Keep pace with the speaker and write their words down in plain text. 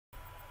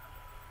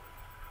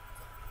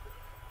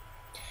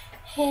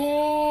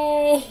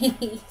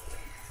Hey!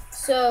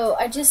 So,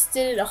 I just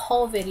did a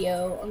haul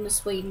video. I'm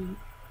just waiting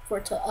for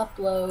it to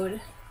upload.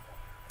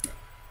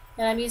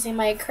 And I'm using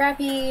my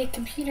crappy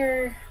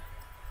computer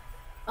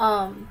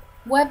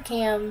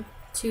webcam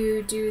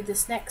to do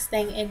this next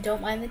thing. And don't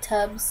mind the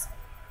tubs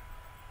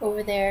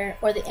over there,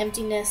 or the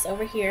emptiness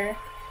over here.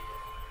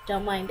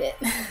 Don't mind it.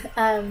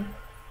 It's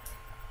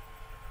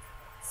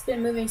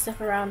been moving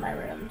stuff around my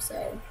room,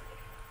 so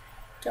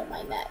don't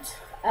mind that.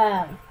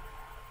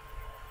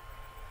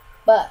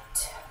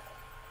 But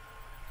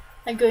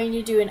I'm going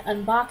to do an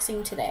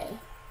unboxing today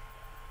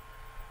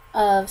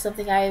of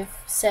something I've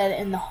said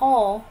in the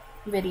haul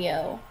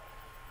video.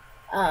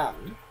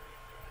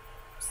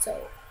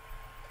 So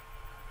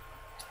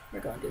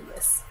we're going to do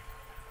this.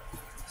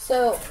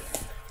 So,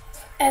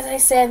 as I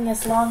said in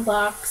this long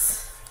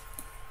box,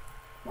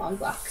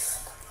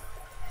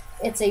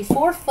 it's a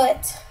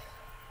 4-foot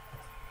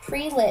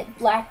pre-lit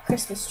black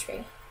Christmas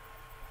tree.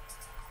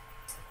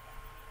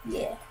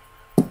 Yeah,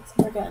 so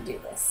we're going to do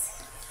this.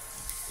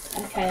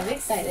 I'm kind of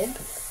excited.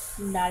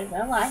 I'm not even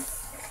gonna lie.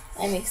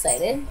 I'm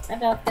excited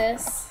about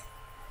this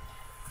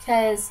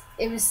because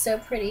it was so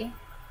pretty.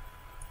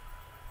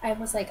 I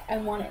was like, I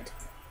want it.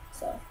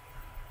 So,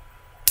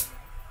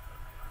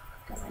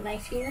 got my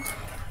knife here.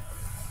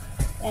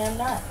 And I'm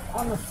not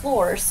on the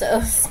floor, so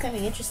it's gonna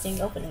be interesting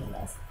opening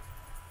this.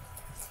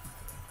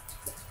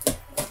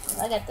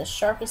 I got the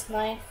sharpest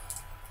knife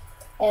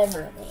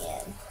ever,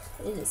 man.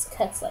 It just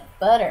cuts like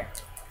butter.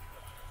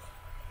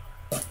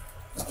 Okay,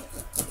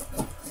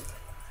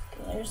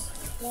 there's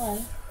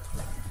one.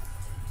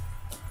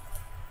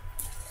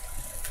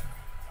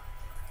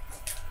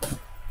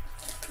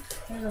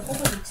 There's a whole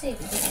bunch of tape.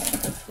 It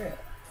doesn't go through.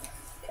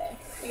 Okay,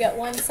 we got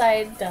one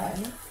side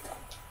done.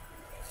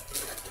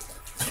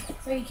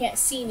 So you can't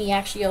see me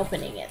actually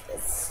opening it.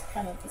 That's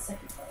kind of the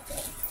second part of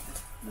it.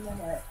 You know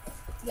what?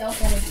 Y'all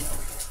gotta do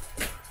it.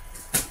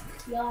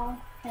 Y'all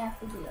have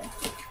to do it.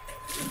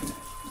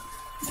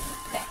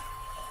 Okay.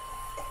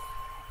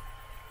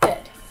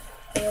 Good.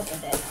 I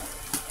opened it.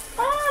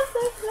 Ah, so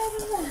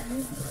clever.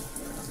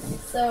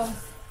 So,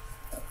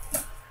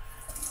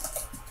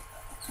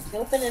 you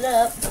open it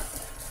up.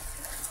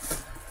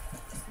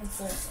 I'm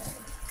so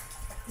excited.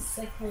 It's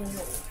like really,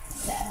 really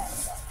sad.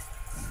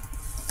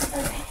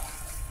 Okay.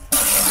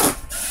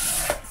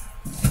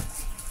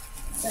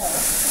 So,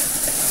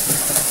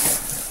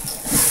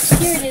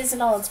 here it is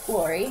in all its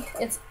glory.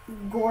 It's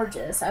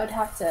gorgeous. I would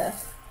have to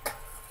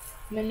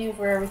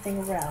maneuver everything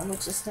around,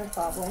 which is no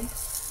problem.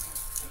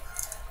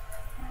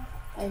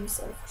 I'm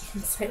so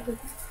excited.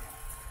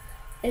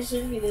 I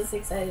shouldn't be this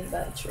excited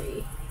about a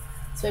tree.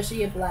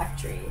 Especially a black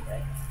tree.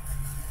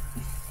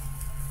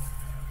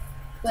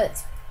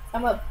 But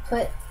I'm going to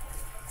put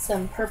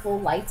some purple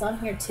lights on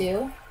here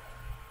too.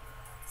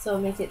 So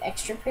it'll make it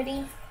extra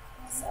pretty.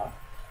 So,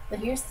 but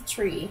here's the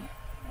tree.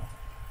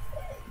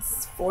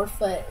 It's 4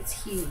 foot.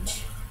 It's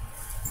huge.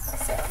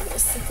 So I'm going to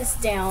sit this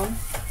down.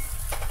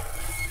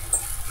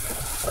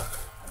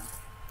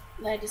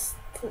 And I just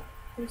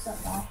threw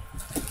something off.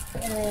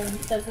 And then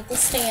goes with the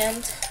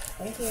stand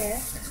right here.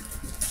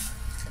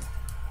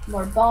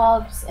 More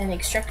bulbs and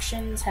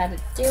instructions how to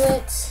do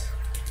it.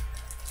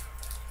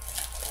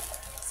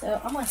 So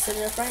I'm going to set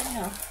it up right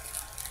now.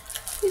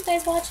 You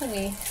guys watching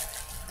me?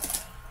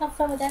 How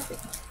fun would that be?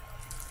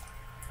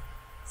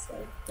 So,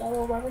 got a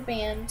little rubber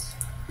band.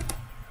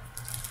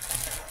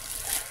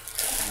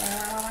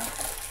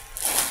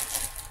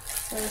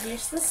 So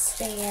here's the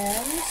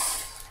stand.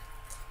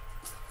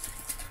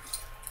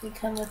 We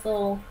come with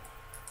little,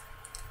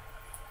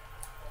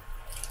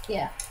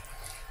 yeah.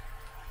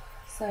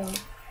 So,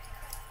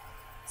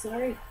 it's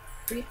already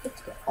pre-put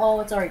together.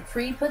 Oh, it's already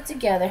pre-put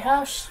together.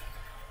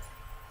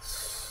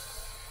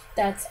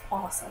 That's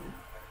awesome.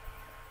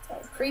 So,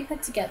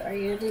 pre-put together. All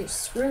you gotta do is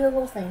screw the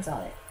little things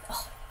on it.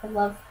 Oh, I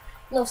love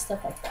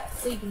stuff like that.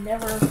 So you can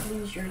never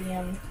lose your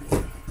damn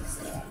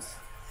stand.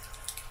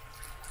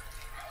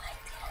 I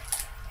like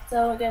that.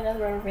 So I got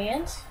another rubber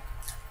band.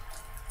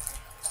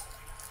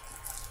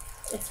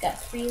 It's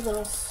got 3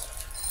 little.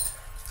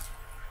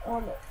 Oh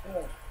no.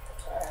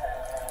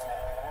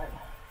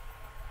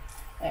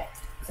 Alright,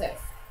 so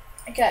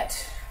I got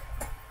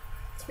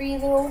 3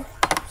 little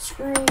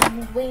screw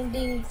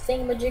wingding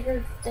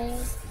thingamajigger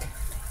things.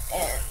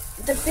 And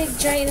the big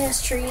giant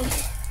ass tree.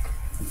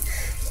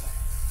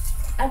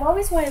 I've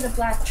always wanted a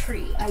black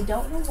tree. I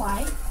don't know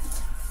why.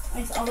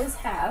 I just always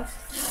have.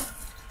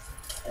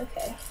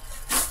 Okay.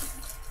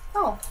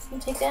 Oh, you can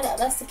take that out.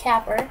 That's the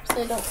capper, so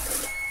they don't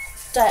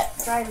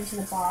drive into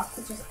the box,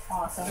 which is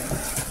awesome.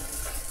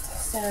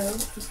 So,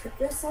 just put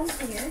this on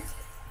here.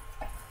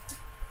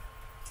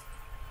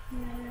 I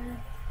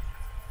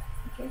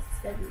guess it's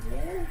gotta be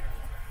there.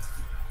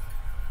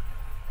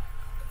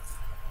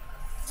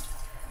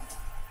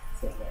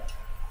 Sit there.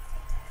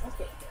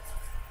 Okay, good.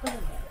 Put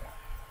it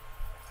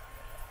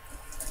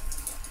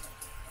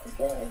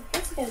there. Okay, I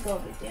guess I gotta go a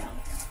bit down.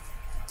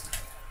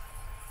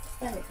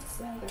 That makes it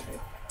sound better.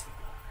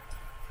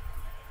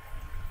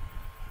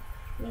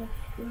 Yeah,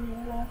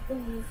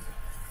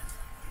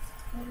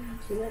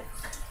 into it.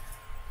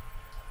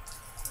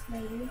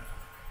 maybe.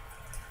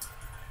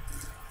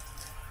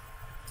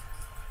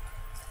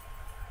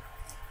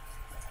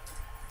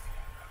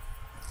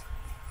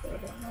 Okay,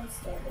 that one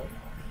started.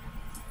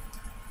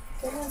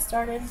 That one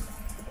started.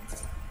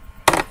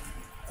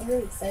 I'm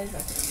really excited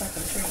about this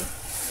fucking tree.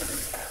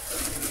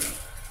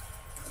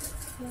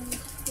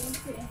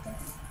 Okay.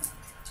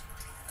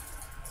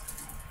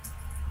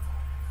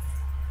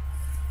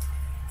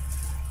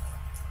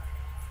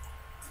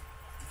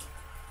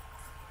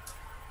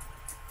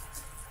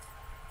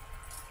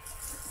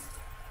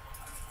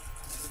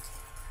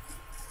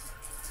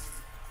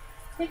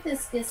 I think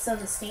this is so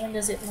the stand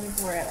doesn't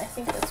move around. I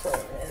think that's what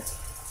it is.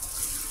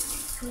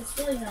 It's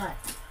really not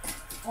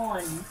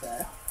on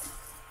the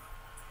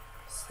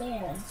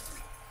stand.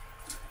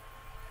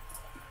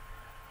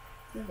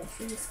 In the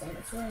tree stand,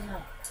 it's really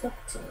not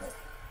hooked to it.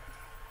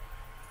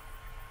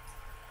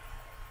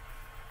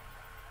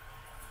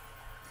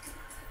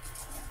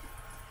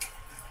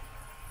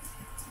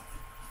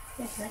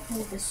 If I can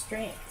move the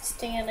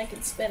stand, I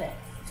can spin it.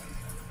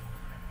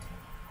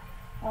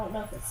 I don't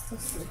know if it's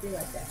supposed to be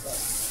like that, but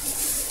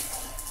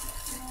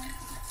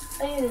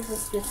I think it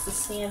just gets the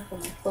stand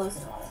from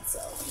closing on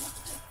itself.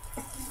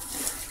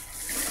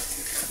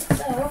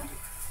 So,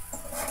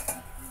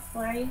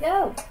 there you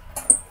go.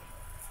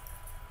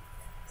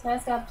 So I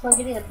just gotta plug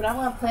it in, but I'm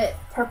gonna put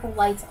purple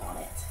lights on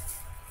it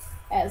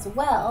as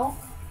well.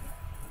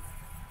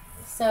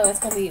 So it's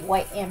gonna be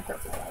white and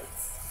purple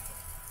lights.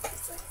 I'm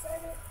so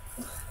excited.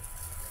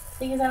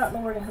 Thing is, I don't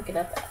know where to hook it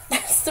up at.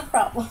 That's the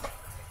problem.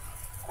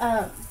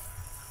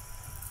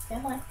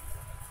 Come on.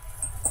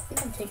 I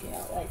think I'm taking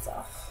out lights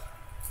off.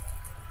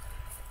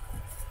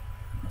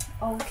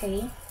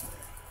 Okay.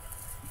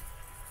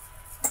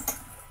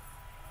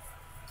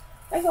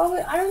 I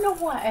don't know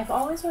why. I've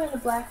always wanted a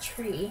black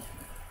tree.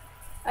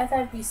 I thought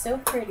it'd be so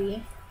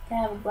pretty to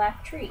have a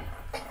black tree.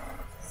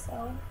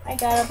 So I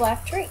got a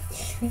black tree.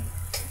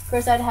 Of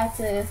course, I have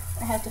to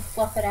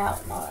fluff it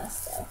out and all that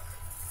stuff.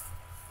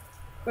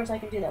 Of course, I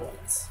can do that when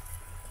it's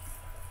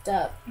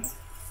up.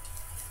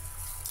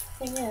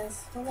 Thing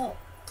is, hold up.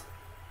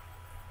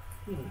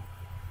 I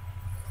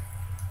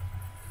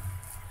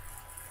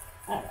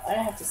don't know. I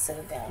have to set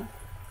it down.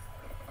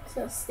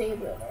 So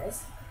stable it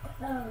is.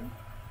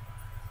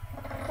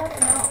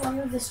 I'll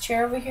move this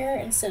chair over here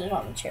and sit it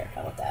on the chair.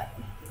 How about that?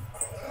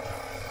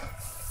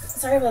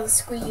 Sorry about the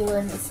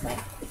squealing. It's my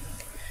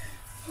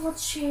little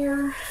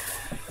chair.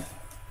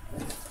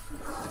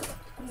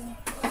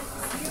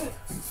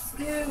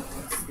 Scoot.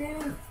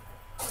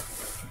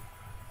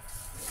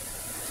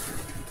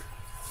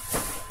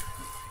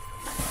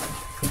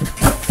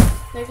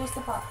 There goes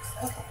the box.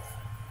 Okay.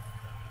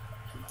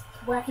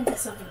 Whacking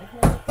this over the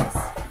head like this.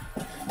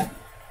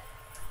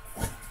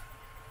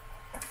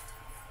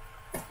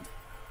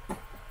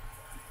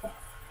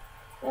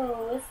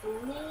 Oh, this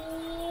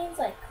leans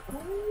like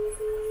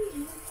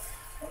crazy.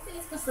 I think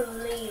it's supposed to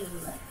lean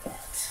like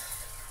that.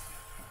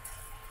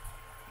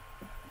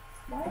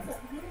 Why is it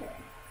here?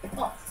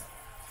 Oh,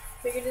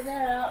 figured it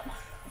out.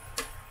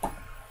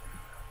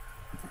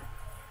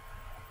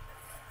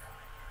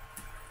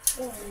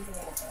 Oh, lean a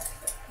little bit.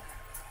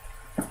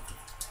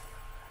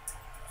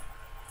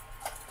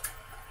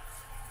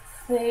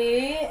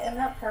 See, isn't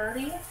that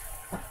pretty?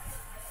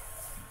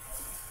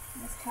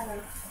 Just kind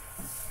of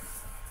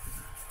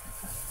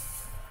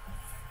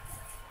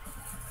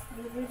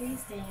move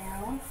these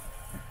down.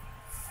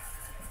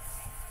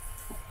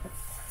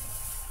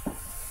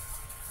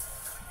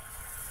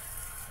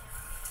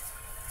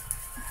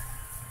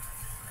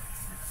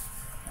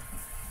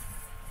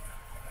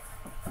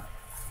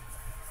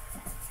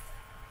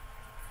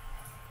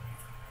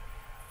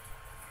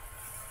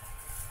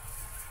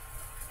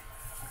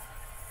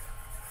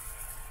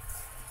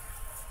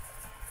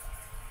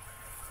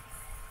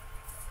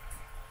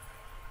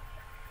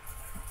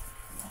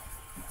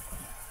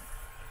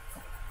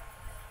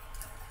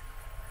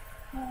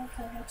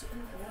 Okay, how to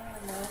move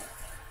around though.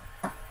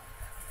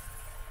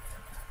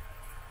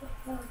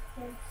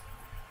 Okay.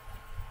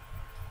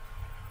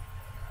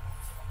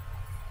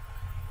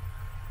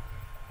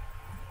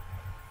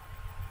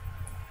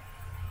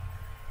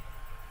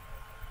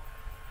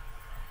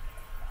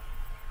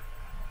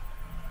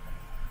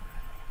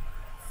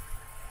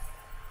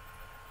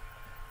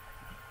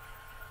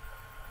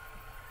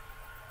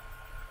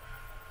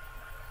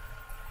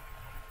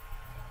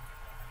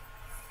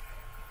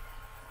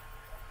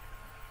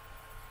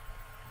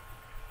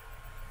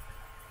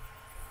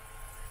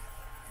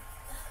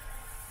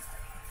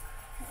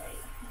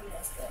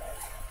 Yes, good.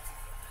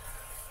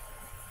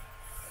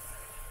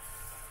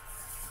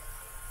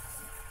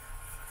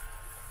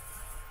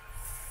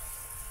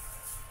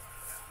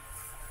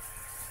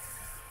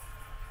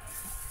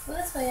 Well,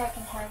 this way I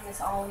can have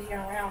this all year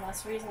round.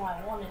 That's the reason why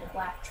I wanted a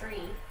black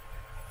tree.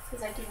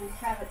 Because I can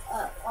have it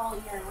up all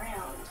year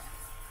round.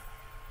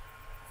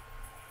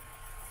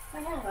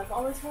 I've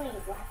always wanted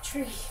a black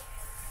tree.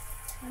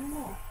 I don't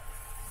know.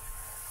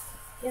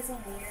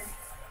 Isn't weird.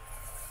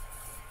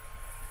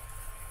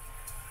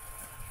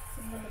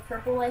 And then the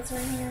purple lights are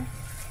in here.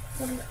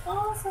 It's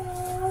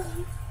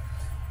awesome.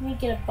 Let me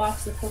get a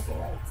box of purple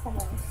lights. Hold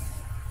on.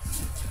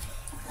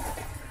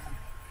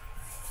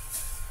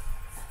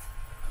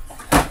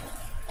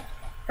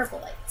 Purple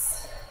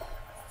lights.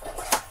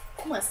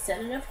 I'm gonna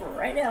set it up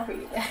right now for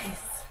you guys.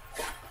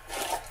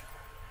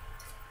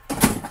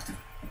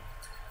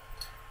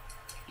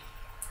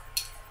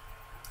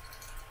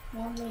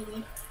 Well,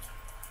 maybe.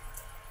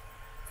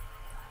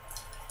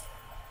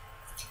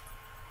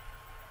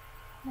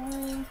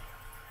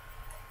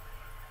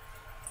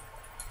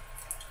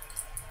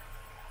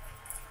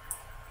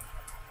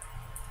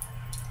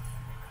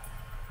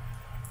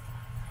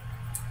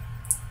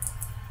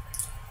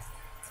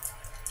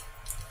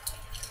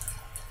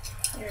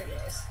 There it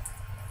is.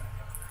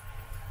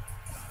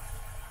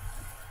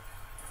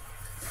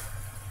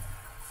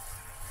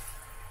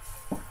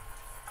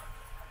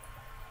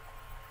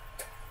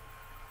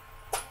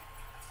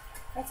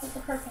 That's what the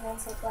purple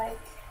ones look like.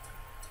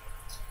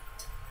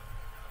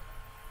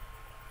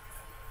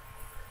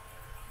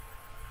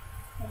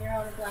 And they're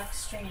on a black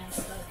strand,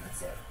 so that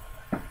makes it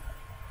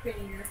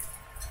prettier.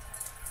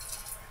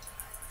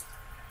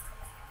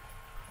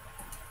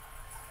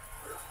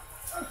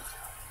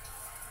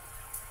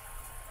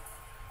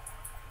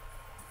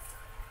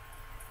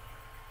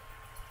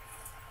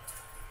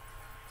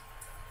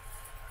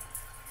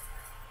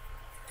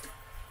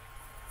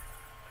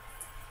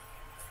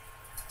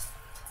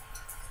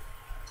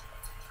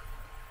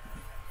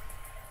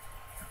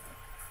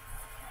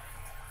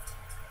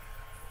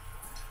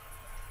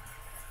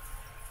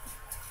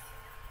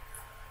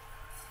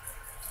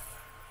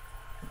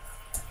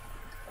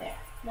 There.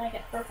 Now I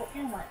got purple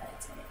and white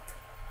lights in it.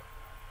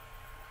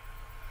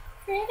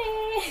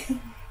 Pretty!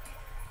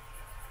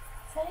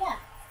 So yeah.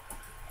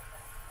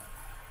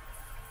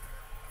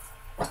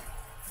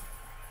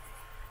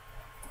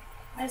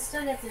 I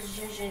still got to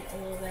zhuzh it a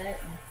little bit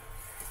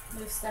and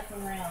move stuff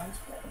around,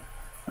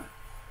 but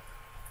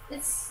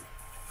it's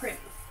pretty.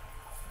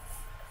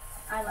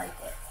 I like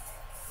it.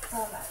 That's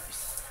all that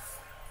matters.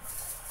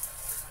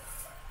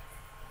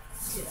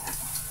 Let's do that.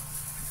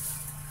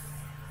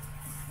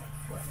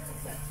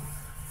 There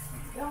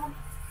we go.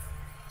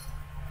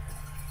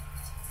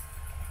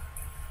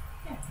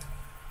 Yeah.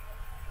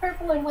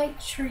 Purple and white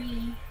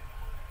tree.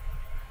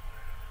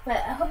 But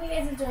I hope you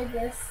guys enjoyed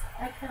this.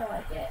 I kind of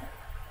like it.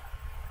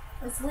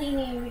 It's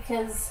leaning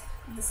because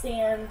of the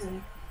stand,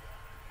 and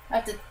I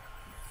have to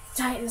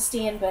tighten the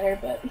stand better,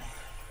 but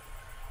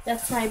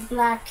that's my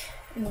black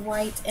and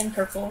white and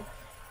purple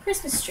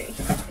Christmas tree.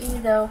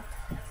 Even though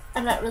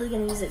I'm not really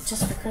going to use it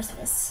just for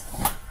Christmas.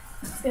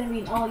 It's going to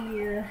be an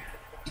all-year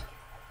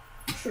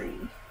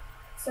tree.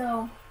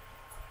 So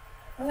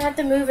I'm going to have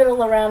to move it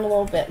all around a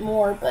little bit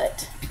more,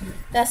 but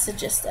that's the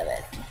gist of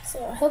it.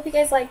 So I hope you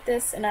guys like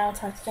this, and I'll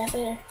talk to you guys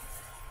later.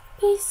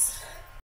 Peace.